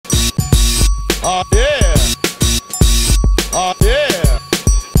Oh yeah. Oh yeah.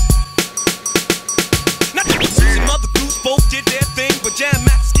 Now Susie, Mother Goose both did their thing, but Jam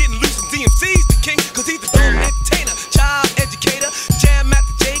Master's getting loose and DMC's the king, cause he's the dome entertainer, child educator, Jam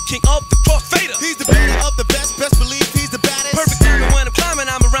Master J, king of the crossfader. He's the better of the best believe he's the baddest. Perfect timing when I'm climbing,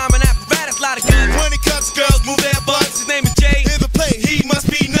 I'm a rhyming apparatus, lot of guns. When he cuts, girls move their butts. His name is Jay. In the play, he must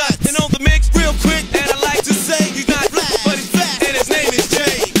be nuts. And on the mix, Real quick, and I like to say he's not black, but he's fast, and his name is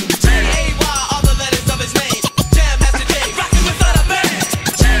Jay. J-A-Y, all the letters of his name. Jam Master J, rockin' without a band.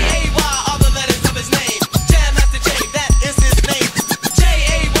 J-A-Y, all the letters of his name. Jam Master J, that is his name.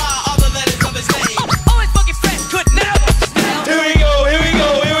 J-A-Y, all the letters of his name. Always fucking fresh, could never smell. Here we go, here we go,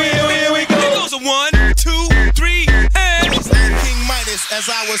 here we go. It goes a 1, 2, 3, and He's like King Midas, as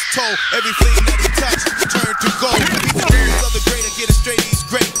I was told. Everything that he touched turned to gold. He's the greatest of the greater, get it straight, he's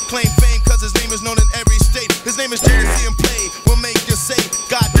great. Claim fame cause his name is known in every state. His name is Jay, to see him play will make you say,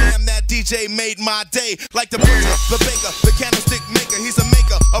 goddamn, that DJ made my day. Like the butcher, the baker, the candlestick maker. He's a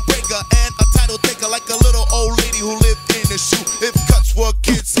maker, a breaker, and a title taker. Like a little old lady who lived in a shoe. If cuts were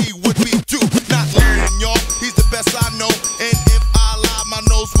kids, he would be too.